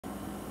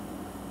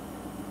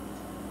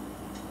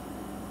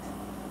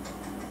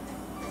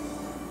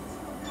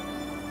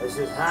This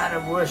is Heart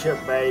of Worship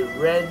by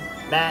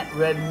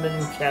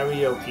Redman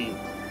Karaoke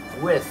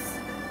with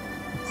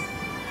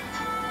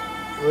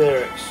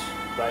lyrics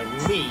by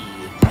me,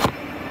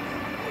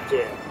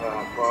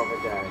 Paul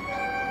Bedard.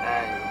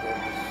 And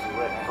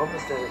I hope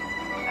it's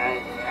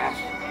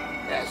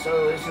so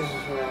this is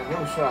a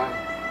new song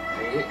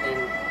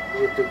and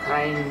with the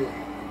kind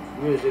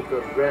music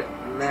of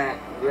Redman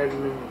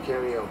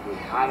Karaoke,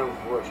 Heart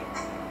of Worship.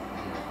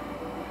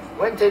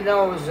 Winter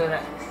knows and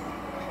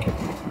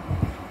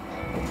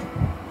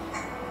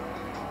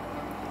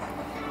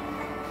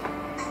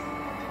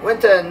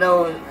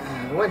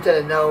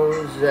Winter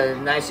knows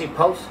Nicey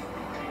Post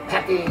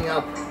packing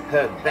up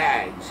her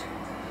bags.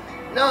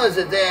 Knows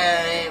that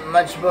there ain't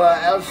much more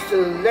else to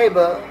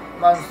labor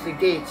amongst the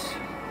gates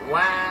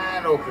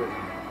wide open.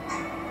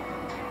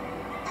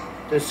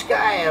 The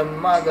sky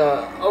among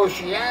the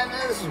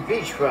Oceana's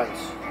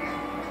beachfronts,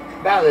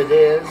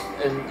 balladeers,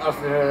 and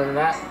oftener than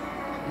not,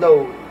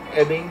 low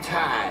ebbing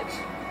tides.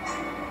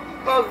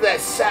 Above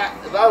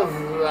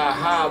the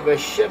harbor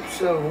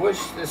ships of which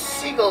the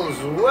seagulls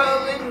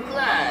whirl and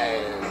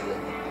glide.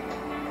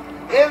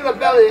 In the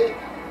belly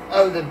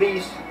of the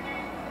beast,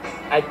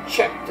 I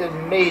checked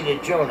and made a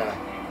Jonah.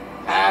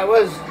 I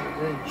was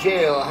the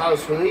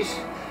jailhouse police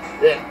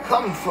that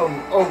come from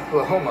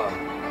Oklahoma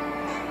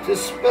to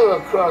spill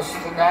across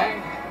the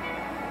night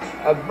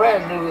a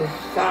brand new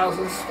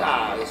 1,000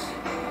 stars.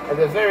 At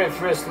the very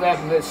first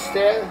lamplit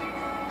stare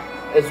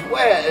is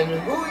where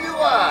and who you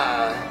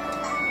are.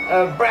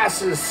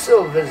 Brasses,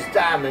 silvers,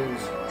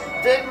 diamonds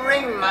did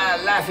ring my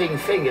laughing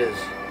fingers.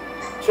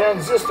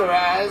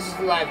 Transistorized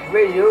like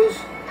radios,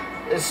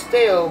 the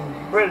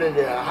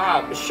stale-breaded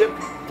harbor ship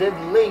did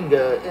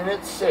linger in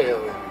its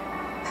sail.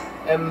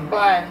 And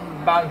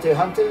blind bounty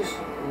hunters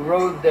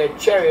rode their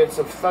chariots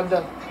of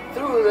thunder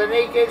through the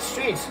naked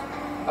streets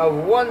of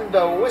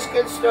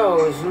wonder-whiskered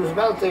snows whose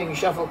melting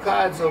shuffle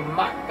cards of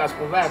mock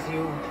gospel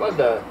Matthew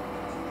wonder,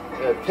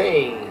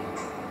 paying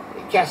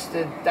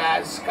casted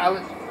dyed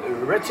scarlet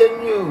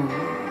retinue.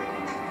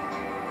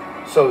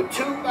 So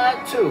two by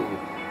two,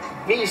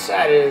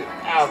 B-sided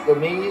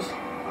alchemies,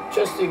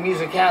 trusting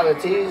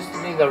musicalities,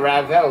 neither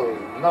Ravel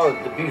nor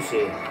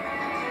Debussy.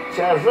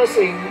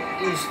 Traversing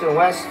east and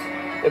west,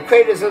 the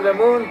craters of the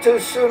moon, too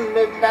soon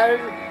midnight,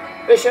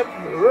 bishop,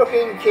 rook,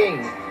 and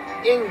king,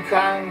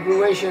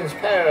 incongruations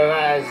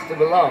paralyzed to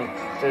belong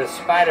to the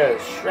spider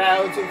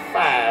shrouds of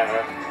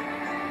fire.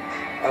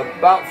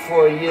 About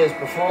 4 years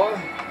before,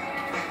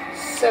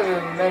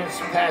 7 minutes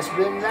past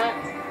midnight,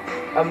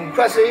 I'm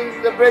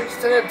crossing the bridge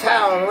to the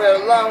town where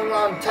a long,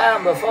 long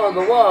time before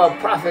the war,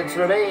 prophets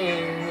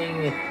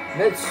remaining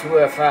myths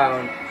were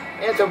found.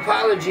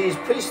 Anthropology's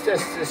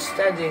priestess is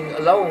standing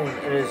alone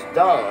in his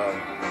door.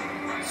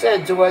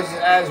 Said to us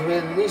as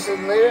we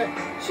listened later,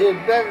 she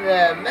had been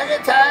there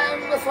many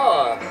times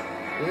before.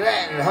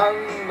 Lantern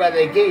hung by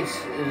the gates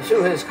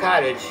to his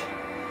cottage.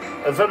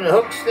 From the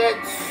hooks that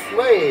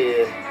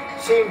sway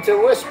seemed to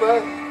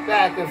whisper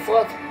back and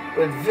forth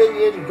with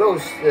vineyard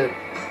ghosts that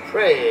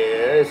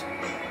prayers.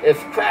 If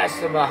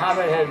Christ and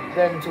Muhammad had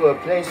been to a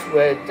place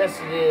where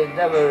destiny had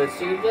never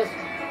received us,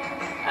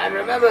 I'd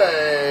remember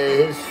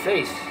his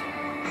face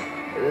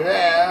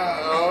there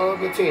all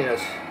between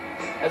us.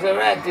 As I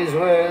write these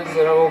words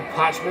on old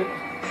parchment,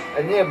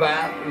 a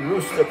nearby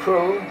rooster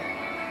crow,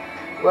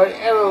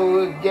 whatever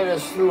will get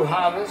us through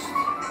harvest,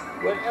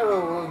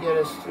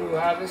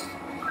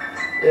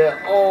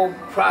 the old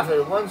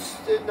prophet wants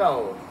to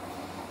know.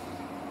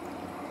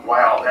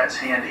 Wow, that's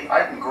handy.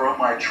 I can grow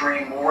my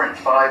tree more in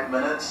 5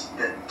 minutes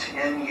than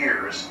 10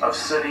 years of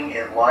sitting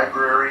in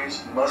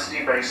libraries,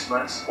 musty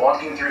basements,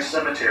 walking through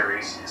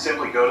cemeteries.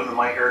 Simply go to the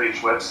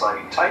MyHeritage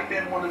website, type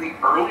in one of the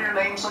earlier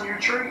names on your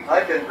tree.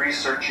 I've been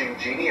researching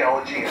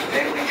genealogy and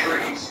family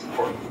trees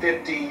for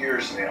 50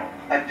 years now.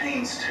 I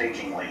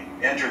painstakingly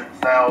entered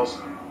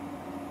thousands.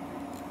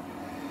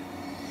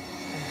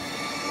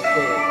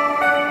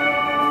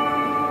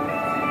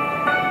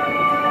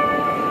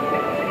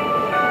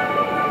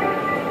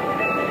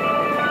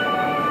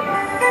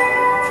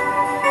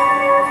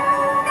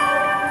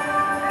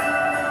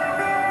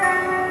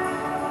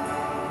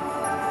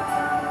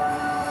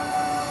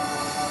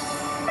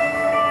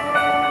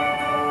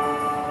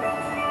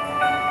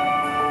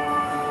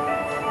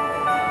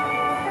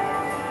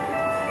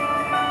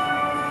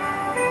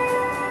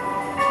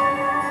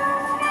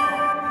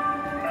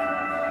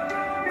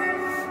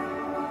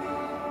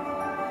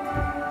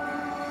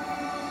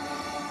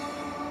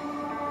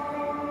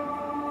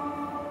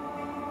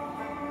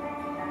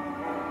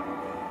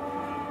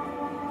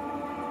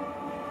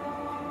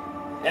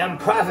 And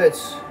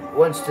prophets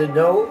wants to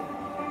know,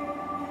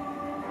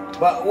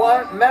 but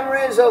what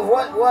memories of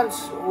what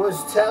once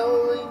was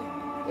telling,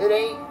 it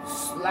ain't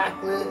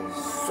slackly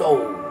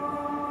so.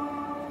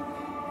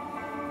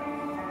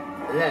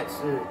 And that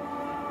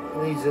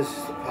leads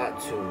us to part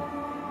 2.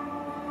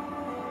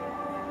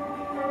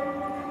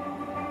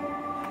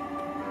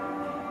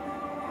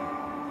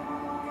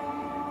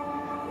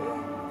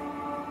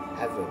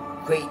 Have a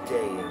great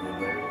day,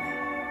 everybody.